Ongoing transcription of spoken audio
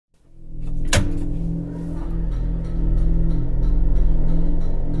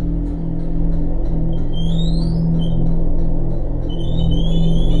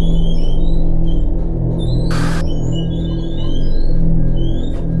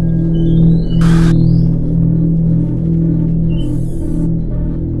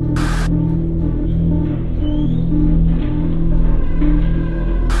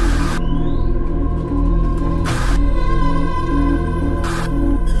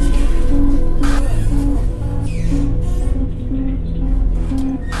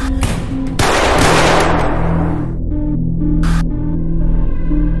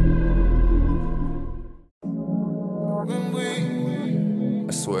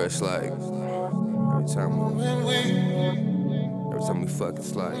swear it's like every time we fuck,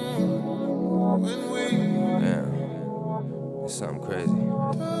 it's like, damn, it's something crazy.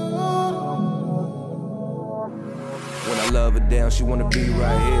 When I love her down, she wanna be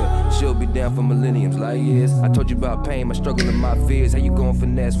right here. She'll be down for millenniums, like years. I told you about pain, my struggle and my fears. How you going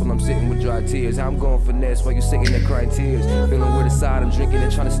finesse while I'm sitting with dry tears? How I'm going finesse while you sitting there crying tears? Feeling weird inside, I'm drinking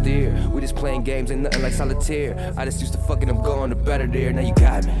and trying to steer. We just playing games, ain't nothing like solitaire. I just used to fucking, I'm going to better there. Now you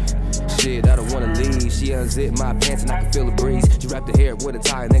got me. Shit, I don't wanna leave. She unzipped my pants and I can feel the breeze. She wrapped her hair up with a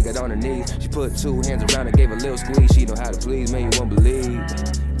tie and then got on her knees. She put two hands around and gave a little squeeze. She know how to please, man, you won't believe.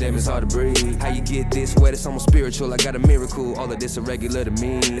 Damn, it's hard to breathe. How you get this wet? It's almost spiritual. I got a miracle. All of this irregular to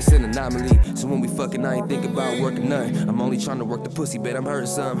me. It's an anomaly. So when we fucking, I ain't think about working nothing. I'm only trying to work the pussy, bet I'm hurting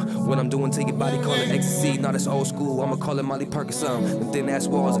some. What I'm doing to your body, call it ecstasy. Not as old school. I'ma call it Molly Perkins some. Them thin ass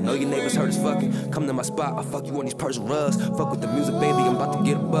walls. I know your neighbors heard us fucking. Come to my spot. I fuck you on these Persian rugs. Fuck with the music, baby. I'm about to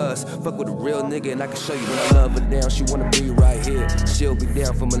get a buzz. Fuck with a real nigga and I can show you when I love her down. She wanna be right here. She'll be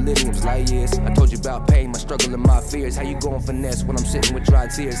down for millenniums, like years. I told you about pain, my struggle and my fears. How you going finesse when I'm sitting with dry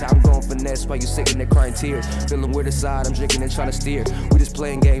tears? How I'm going finesse while you sitting there crying tears? Feeling weird inside, I'm drinking and trying to steer. We just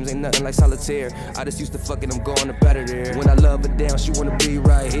playing games, ain't nothing like solitaire. I just used to fucking, I'm going to better there. When I love her down, she wanna be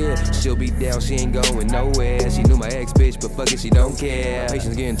right here. She'll be down, she ain't going nowhere. She knew my ex bitch, but fuck it, she don't care.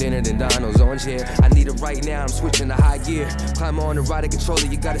 Patience getting thinner than Donald's orange hair. I need it right now, I'm switching to high gear. Climb on the ride and controller,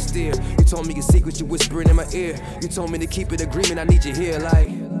 you gotta steer. You told me your secret, you whispering in my ear. You told me to keep it agreement, I need you here like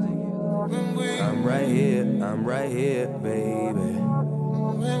I'm right here, baby.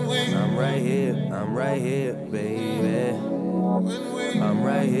 I'm right here, baby. I'm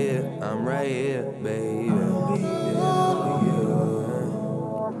right here, baby.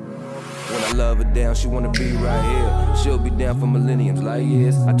 When I love her down, she wanna be right here. She'll be down for millenniums, like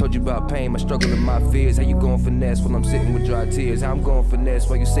years. I told you about pain, my struggle and my fears. How you going finesse while I'm sitting with dry tears? How I'm going finesse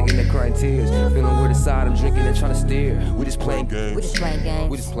while you sitting there crying tears? Feeling weird inside, I'm drinking and trying to steer. We just playing games. We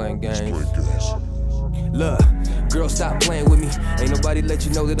just playing games. Look, girl, stop playing with me. Ain't nobody let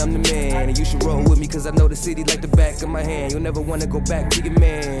you know that I'm the man. And you should roll with me, cause I know the city like the back of my hand. You'll never wanna go back to your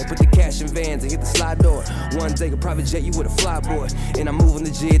man. Put the cash in vans and hit the slide door. One day a private jet, you with a flyboy. And I'm moving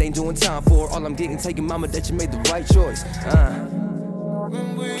legit, ain't doing time for it. All I'm getting, taking mama that you made the right choice.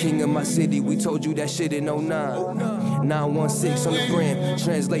 King of my city, we told you that shit in 09. 916 on the brim,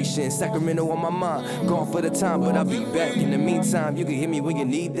 translation, Sacramento on my mind. Gone for the time, but I'll be back. In the meantime, you can hit me when you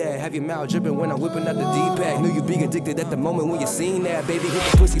need that. Have your mouth dripping when I'm whipping out the D-pack. Knew you be addicted at the moment when you seen that. Baby, hit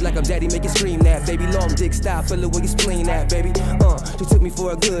the pussy like I'm daddy, make it scream that. Baby, long dick style, feel it when you spleen that, baby. You took me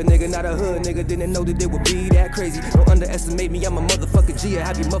for a good nigga, not a hood nigga. Didn't know that it would be that crazy. Don't underestimate me, I'm a motherfucking G. I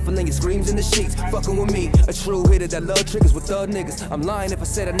have you muffling your screams in the sheets. Fucking with me, a true hitter that love triggers with thug niggas. I'm lying if I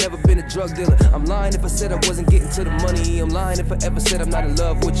said I've never been a drug dealer. I'm lying if I said I wasn't getting to the money. I'm lying if I ever said I'm not in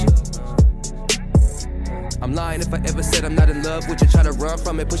love with you. I'm lying if I ever said I'm not in love with you. Try to run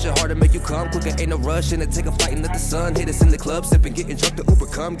from it, push it harder, make you come quicker. Ain't no rush in it, take a flight and let the sun hit us in the club. Sipping, getting drunk, the Uber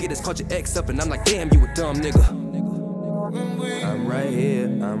come get us. Caught your ex up and I'm like, damn, you a dumb nigga. I'm right here,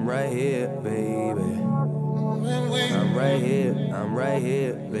 baby. I'm right here, baby. I'm right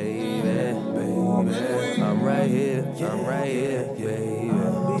here, baby.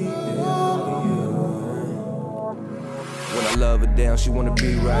 When I love her down, she wanna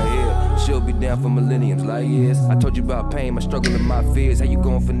be right here. She'll be down for millenniums, like years. I told you about pain, my struggle and my fears. How you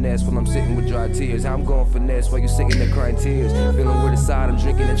going finesse while I'm sitting with dry tears? How I'm going finesse while you sitting there crying tears? Feeling weird inside, I'm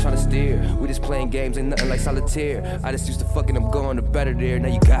drinking and trying to steer. We just playing games, ain't nothing like solitaire. I just used to fucking, I'm going to better there. Now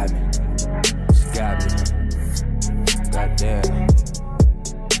you got me. She got me. Goddamn.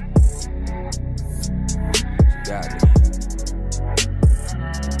 She got me.